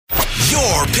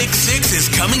Your Pick 6 is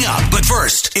coming up. But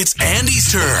first, it's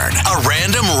Andy's turn. A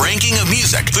random ranking of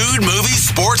music, food, movies,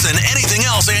 sports, and anything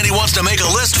else Andy wants to make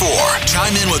a list for.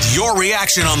 Chime in with your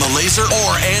reaction on the Laser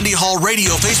or Andy Hall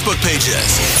Radio Facebook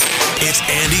pages. It's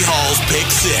Andy Hall's Pick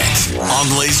 6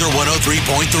 on Laser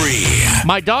 103.3.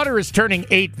 My daughter is turning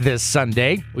 8 this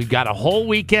Sunday. We've got a whole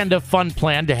weekend of fun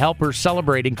planned to help her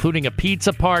celebrate, including a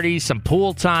pizza party, some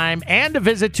pool time, and a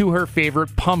visit to her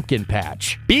favorite pumpkin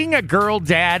patch. Being a girl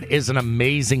dad is an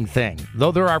amazing thing.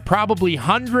 Though there are probably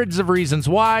hundreds of reasons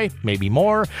why, maybe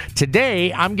more,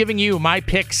 today I'm giving you my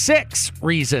Pick 6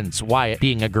 reasons why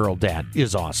being a girl dad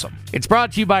is awesome. It's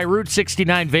brought to you by Route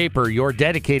 69 Vapor, your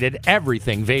dedicated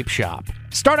everything vape shop.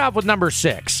 Start off with number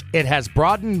 6. It has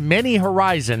broadened many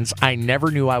horizons I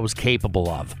never knew I was capable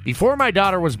of. Before my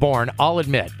daughter was born, I'll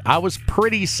admit, I was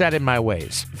pretty set in my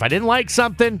ways. If I didn't like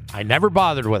something, I never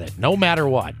bothered with it, no matter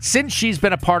what. Since she's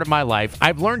been a part of my life,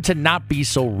 I've learned to not be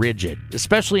so rigid,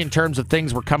 especially in terms of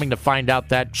things we're coming to find out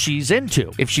that she's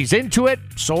into. If she's into it,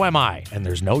 so am I, and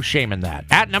there's no shame in that.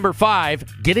 At number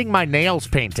 5, getting my nails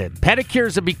painted.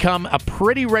 Pedicures have become a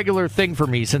pretty regular thing for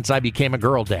me since I became a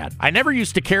girl dad. I never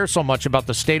used to care so much about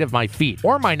the state of my feet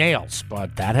or my nails,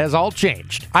 but that has all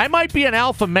changed. I might be an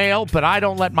alpha male, but I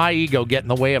don't let my ego get in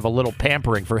the way of a little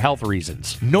pampering for health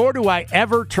reasons. Nor do I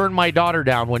ever turn my daughter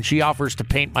down when she offers to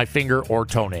paint my finger or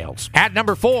toenails. At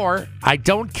number 4, I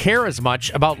don't care as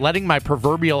much about letting my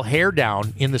proverbial hair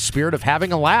down in the spirit of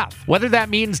having a laugh. Whether that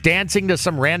means dancing to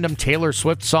some random Taylor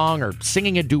Swift song or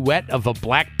singing a duet of a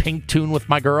Blackpink tune with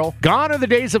my girl, gone are the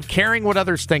days of caring what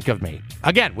others think of me.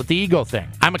 Again, with the ego thing.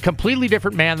 I'm a completely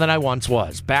different man than I once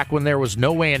was, back when there was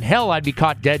no way in hell I'd be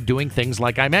caught dead doing things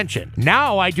like I mentioned.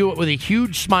 Now I do it with a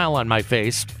huge smile on my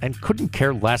face and couldn't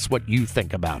care less what you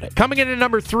think about it. Coming in at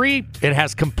number 3, it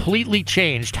has completely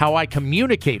changed how I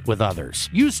communicate with others.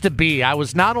 Used to be, I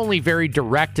was not only very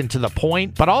direct and to the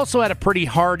point, but also had a pretty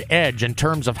hard edge in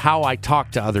terms of how I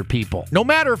talk to other people. No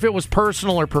matter if it was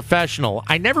personal or professional,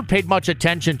 I never paid much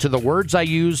attention to the words I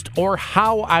used or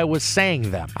how I was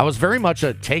saying them. I was very much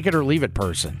a take it or leave it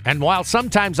person. And while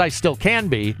sometimes I still can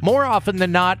be, more often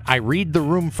than not, I read the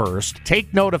room first,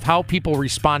 take note of how people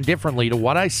respond differently to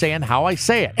what I say and how I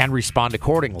say it, and respond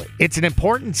accordingly. It's an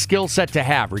important skill set to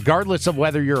have, regardless of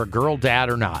whether you're a girl dad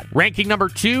or not. Ranking number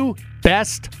 2,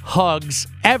 best hugs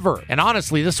ever. And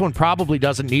honestly, this one probably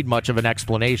doesn't need much of an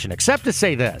explanation, except to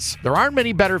say this. There aren't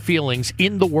many better feelings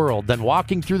in the world than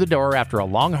walking through the door after a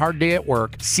long, hard day at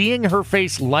work, seeing her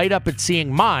face light up at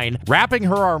seeing mine, wrapping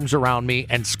her arms around me,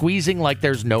 and squeezing like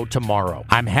there's no tomorrow.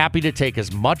 I'm happy to take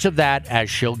as much of that as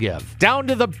she'll give. Down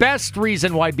to the best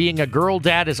reason why being a girl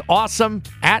dad is awesome.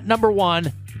 At number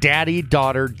 1,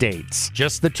 daddy-daughter dates.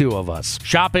 Just the two of us.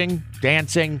 Shopping,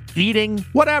 dancing, eating,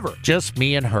 whatever. Just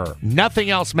me and her.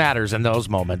 Nothing else matters in those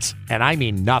moments, and I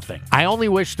mean nothing. I only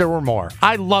wish there were more.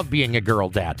 I love being a girl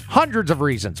dad. Hundreds of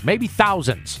reasons, maybe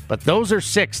thousands, but those are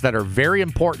 6 that are very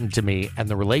important to me and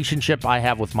the relationship I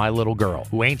have with my little girl,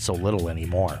 who ain't so little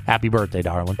anymore. Happy birthday,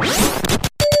 darling.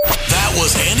 That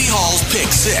was Andy Hall's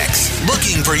Pick 6.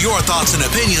 Looking for your thoughts and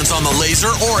opinions on the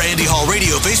Laser or Andy Hall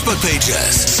Radio Facebook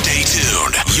pages. Stay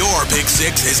tuned. Your Pick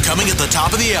 6 is coming at the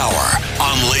top of the hour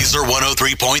on Laser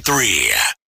 103.3.